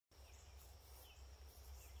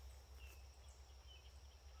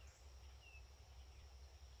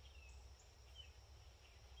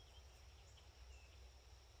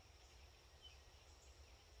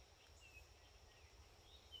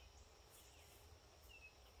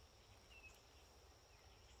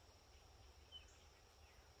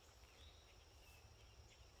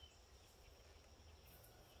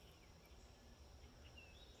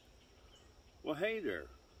Well, hey there.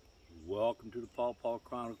 Welcome to the Pawpaw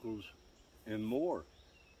Chronicles-N-more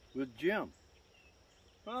with Jim.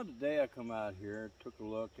 Well, today I come out here, took a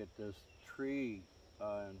look at this tree,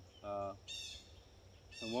 and I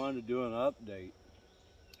wanted to do an update.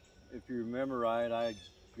 If you remember right, I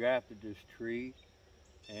grafted this tree,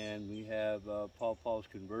 and we have Pawpaws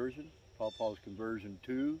Conversion, Pawpaws Conversion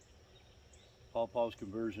 2, Pawpaws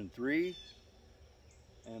Conversion 3,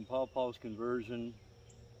 and Pawpaws Conversion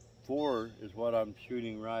 4 is what I'm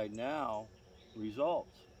shooting right now,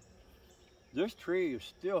 results. This tree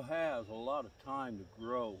still has a lot of time to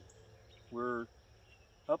grow. We're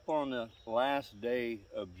up on the last day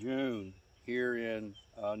of June here in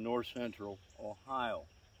north central Ohio.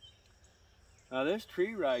 Now this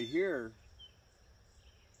tree right here,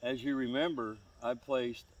 as you remember, I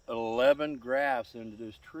placed 11 grafts into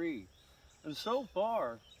this tree. And so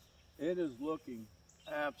far, it is looking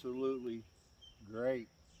absolutely great.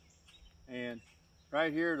 And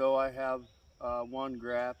right here though, I have one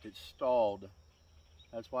graft that's stalled.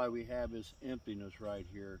 That's why we have this emptiness right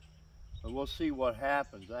here. But we'll see what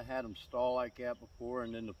happens. I had them stall like that before,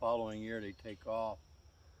 and then the following year they take off.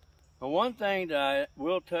 But one thing that I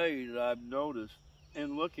will tell you that I've noticed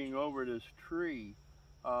in looking over this tree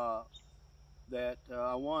that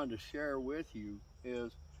I wanted to share with you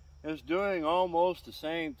is it's doing almost the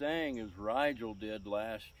same thing as Rigel did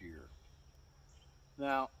last year.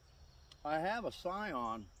 Now, I have a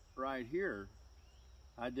scion right here.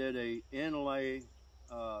 I did a inlay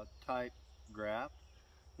type graft,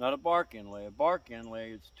 not a bark inlay. A bark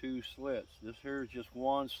inlay, it's 2 slits. This here is just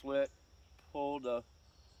 1 slit. Pull the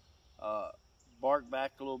bark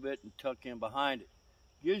back a little bit and tuck in behind it.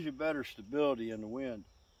 Gives you better stability in the wind.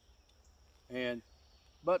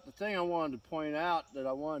 But the thing I wanted to point out that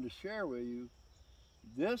I wanted to share with you,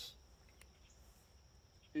 this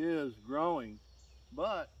is growing,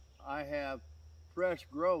 but I have fresh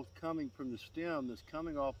growth coming from the stem that's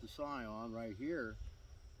coming off the scion right here,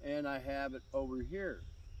 and I have it over here.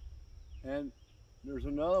 And there's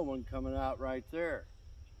another one coming out right there.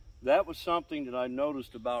 That was something that I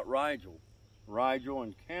noticed about Rigel. Rigel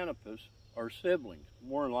and Canopus are siblings.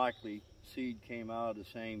 More than likely, seed came out of the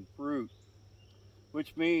same fruit,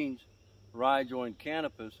 which means Rigel and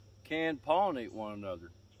Canopus can pollinate one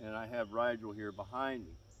another. And I have Rigel here behind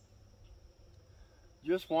me.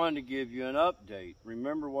 Just wanted to give you an update.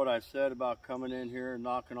 Remember what I said about coming in here and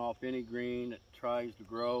knocking off any green that tries to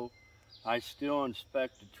grow. I still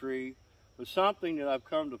inspect the tree. But something that I've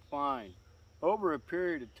come to find, over a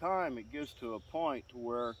period of time, it gets to a point to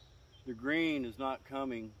where the green is not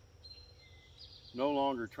coming, no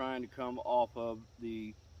longer trying to come off of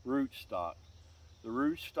the rootstock. The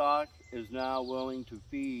rootstock is now willing to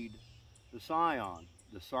feed the scion.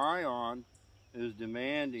 The scion is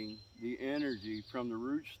demanding the energy from the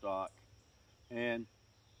rootstock, and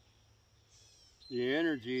the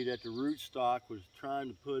energy that the rootstock was trying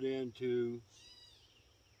to put into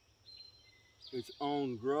its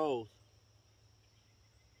own growth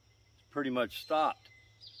is pretty much stopped.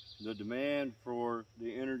 The demand for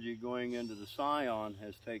the energy going into the scion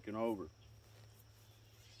has taken over.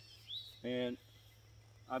 And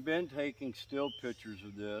I've been taking still pictures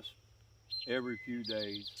of this every few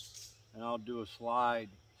days, and I'll do a slide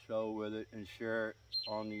show with it and share it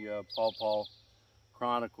on the Pawpaw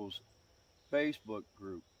Chronicles Facebook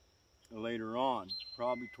group later on,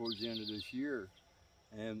 probably towards the end of this year.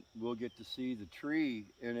 And we'll get to see the tree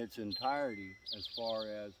in its entirety as far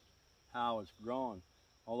as how it's growing.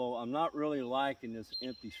 Although I'm not really liking this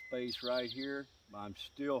empty space right here, but I'm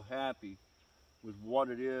still happy with what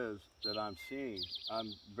it is that I'm seeing.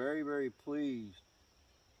 I'm very, very pleased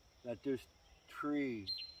that this tree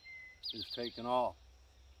is taking off.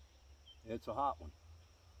 It's a hot one.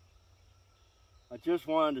 I just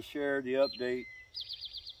wanted to share the update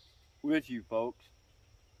with you folks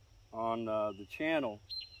on the channel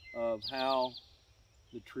of how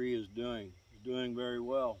the tree is doing. It's doing very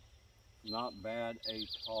well. Not bad at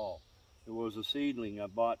all. It was a seedling I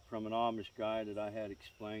bought from an Amish guy that I had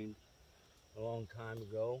explained a long time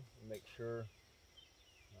ago. Make sure,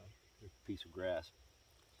 there's a piece of grass.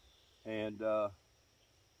 And the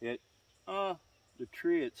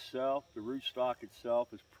tree itself, the rootstock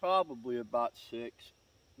itself, is probably about 6,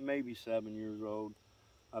 maybe 7 years old.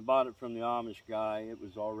 I bought it from the Amish guy. It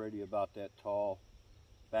was already about that tall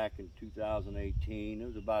back in 2018. It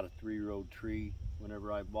was about a 3-year-old tree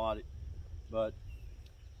whenever I bought it. But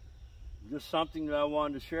just something that I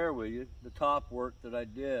wanted to share with you, the top work that I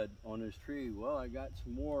did on this tree. Well, I got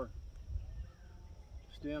some more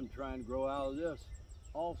stem trying to grow out of this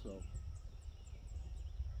also.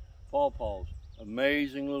 Pawpaws,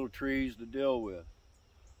 amazing little trees to deal with.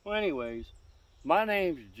 Well, anyways, My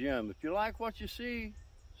name's Jim. If you like what you see,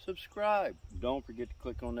 subscribe. Don't forget to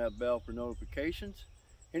click on that bell for notifications.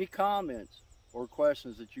 Any comments or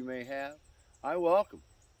questions that you may have, I welcome.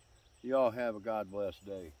 You all have a God bless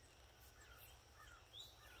day.